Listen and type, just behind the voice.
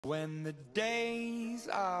When the days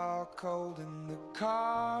are cold and the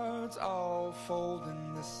cards all fold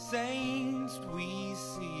and the saints we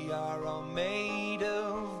see are all made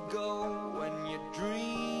of gold, when your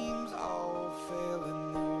dreams all fail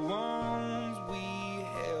and the ones we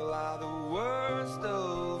hail are the worst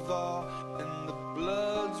of all and the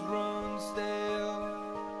bloods run stale.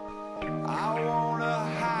 I wanna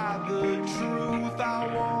hide the truth, I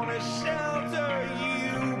wanna shelter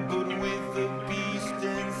you, but with the beast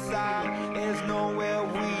inside, there's nowhere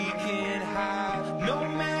we can hide. No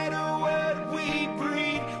matter what we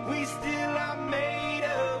breed, we still are made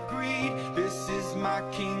of greed. This is my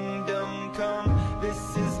kingdom come,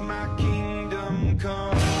 this is my kingdom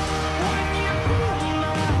come. When you pull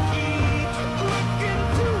my key, look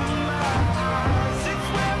into my eyes, it's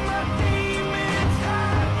where my demons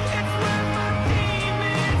hide, it's where my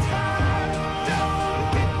demons hide. Don't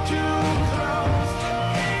get too close,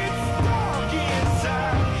 it's dark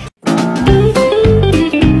inside.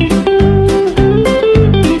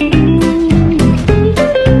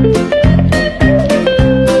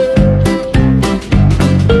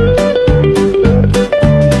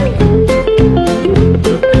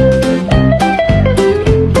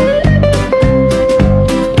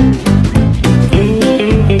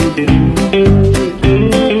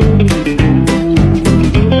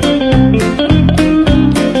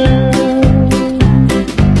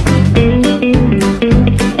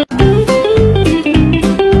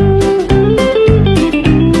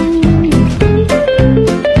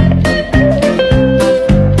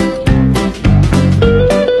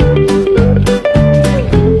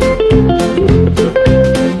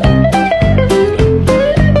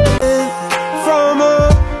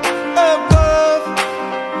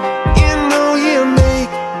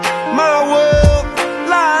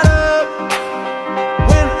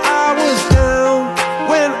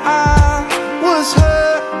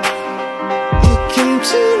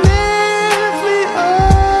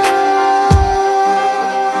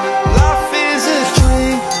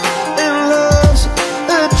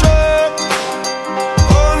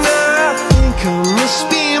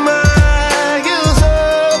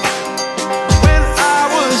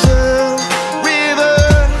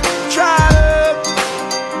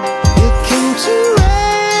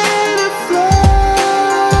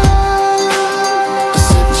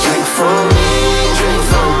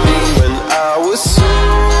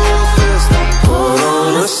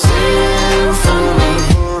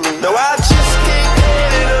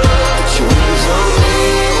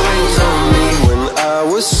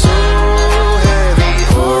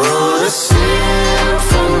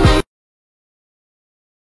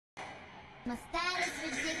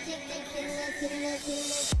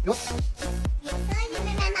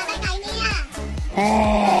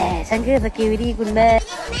ฉันคือสกิลวิธีคุณแม่